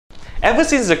Ever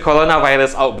since the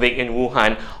coronavirus outbreak in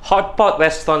Wuhan, hotpot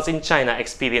restaurants in China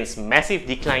experienced massive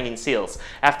decline in sales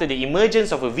after the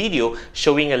emergence of a video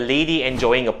showing a lady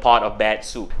enjoying a pot of bad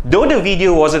soup. Though the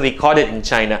video wasn't recorded in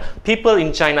China, people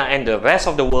in China and the rest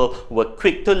of the world were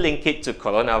quick to link it to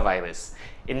coronavirus.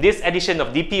 In this edition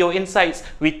of DPO Insights,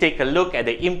 we take a look at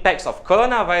the impacts of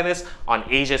coronavirus on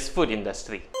Asia's food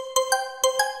industry.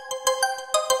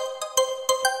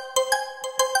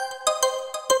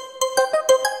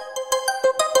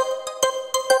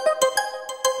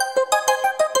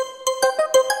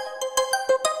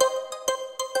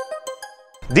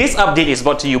 This update is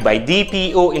brought to you by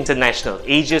DPO International,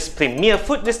 Asia's premier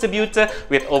food distributor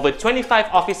with over 25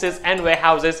 offices and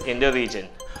warehouses in the region.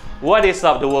 What is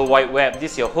up, the World Wide Web?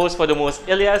 This is your host for the most,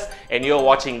 Ilyas, and you're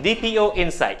watching DPO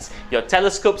Insights, your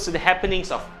telescopes to the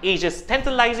happenings of Asia's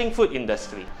tantalizing food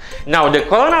industry. Now, the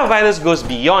coronavirus goes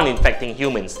beyond infecting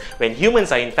humans. When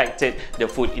humans are infected, the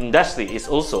food industry is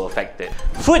also affected.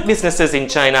 Food businesses in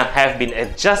China have been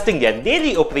adjusting their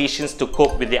daily operations to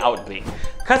cope with the outbreak.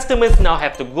 Customers now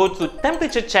have to go through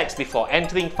temperature checks before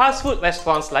entering fast food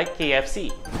restaurants like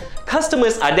KFC.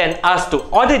 Customers are then asked to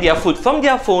order their food from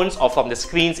their phones or from the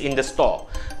screens in the store.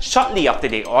 Shortly after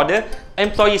they order,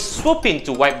 employees swoop in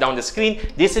to wipe down the screen,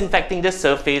 disinfecting the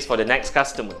surface for the next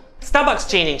customer. Starbucks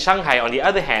chain in Shanghai, on the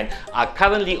other hand, are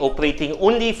currently operating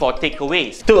only for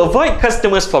takeaways to avoid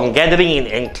customers from gathering in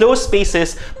enclosed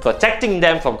spaces, protecting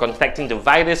them from contracting the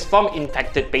virus from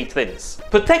infected patrons.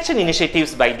 Protection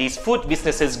initiatives by these food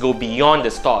businesses go beyond the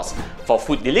stores. For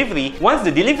food delivery, once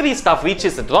the delivery staff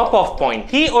reaches the drop-off point,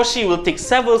 he or she will take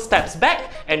several steps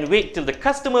back and wait till the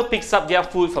customer picks up their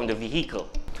food from the vehicle.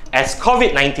 As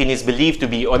COVID-19 is believed to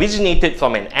be originated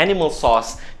from an animal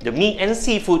source, the meat and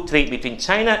seafood trade between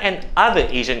China and other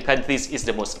Asian countries is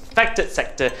the most affected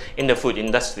sector in the food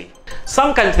industry.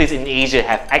 Some countries in Asia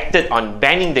have acted on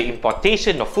banning the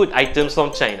importation of food items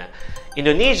from China.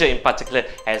 Indonesia in particular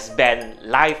has banned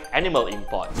live animal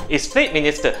imports. Its Trade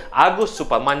Minister Agus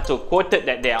Suparmanto quoted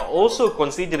that they are also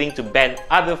considering to ban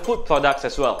other food products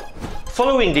as well.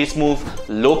 Following this move,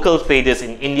 local traders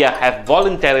in India have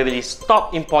voluntarily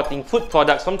stopped importing food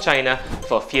products from China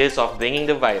for fears of bringing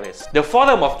the virus. The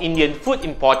Forum of Indian Food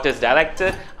Importers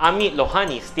Director Amit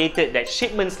Lohani stated that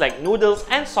shipments like noodles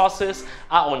and sauces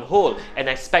are on hold and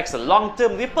expects a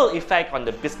long-term ripple effect on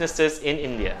the businesses in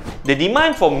India. The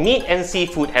demand for meat and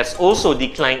seafood has also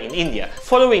declined in India.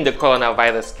 Following the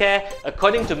coronavirus scare,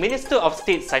 according to Minister of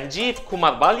State Sanjeev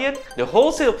Kumar Balyan, the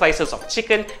wholesale prices of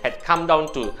chicken had come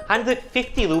down to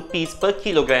 150 rupees per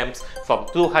kilogram from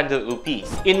 200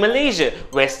 rupees. In Malaysia,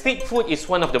 where street food is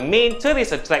one of the main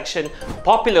tourist attractions,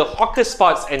 popular hawker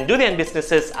spots and durian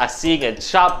businesses are seeing a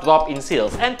sharp drop in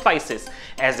sales and prices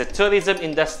as the tourism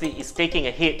industry is taking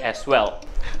a hit as well.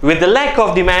 With the lack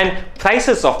of demand,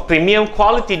 prices of premium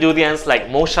quality durians like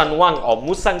Moshan Wang or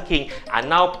Musang King are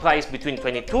now priced between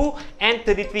 22 and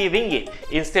 33 ringgit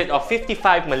instead of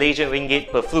 55 Malaysian ringgit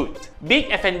per fruit.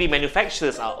 Big F&B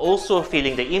manufacturers are also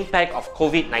feeling the impact of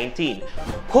COVID-19.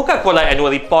 Coca-Cola annual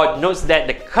report notes that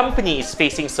the company is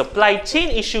facing supply chain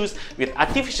issues with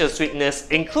artificial sweeteners,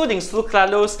 including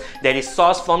sucralose that is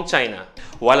sourced from China.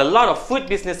 While a lot of food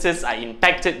businesses are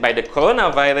impacted by the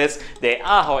coronavirus, there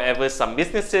are, however, some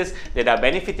businesses that are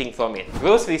benefiting from it.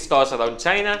 Grocery stores around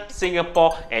China,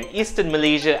 Singapore, and Eastern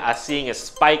Malaysia are seeing a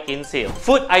spike in sales.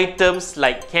 Food items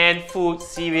like canned food,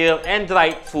 cereal, and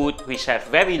dried food, which have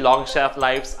very long shelf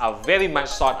lives, are very much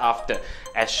sought after,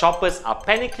 as shoppers are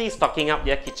panically stocking up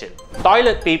their kitchen.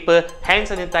 Toilet paper, hand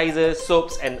sanitizer,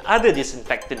 soaps, and other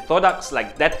disinfectant products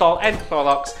like Dettol and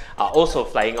Clorox are also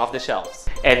flying off the shelves.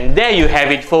 And there you have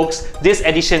it, folks. This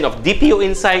edition of DPO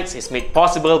Insights is made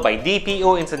possible by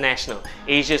DPO International,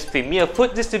 Asia's premier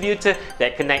food distributor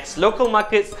that connects local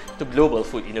markets to global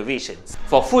food innovations.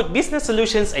 For food business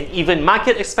solutions and even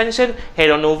market expansion,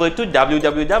 head on over to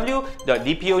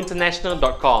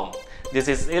www.dpointernational.com. This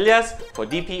is Ilyas for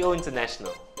DPO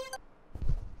International.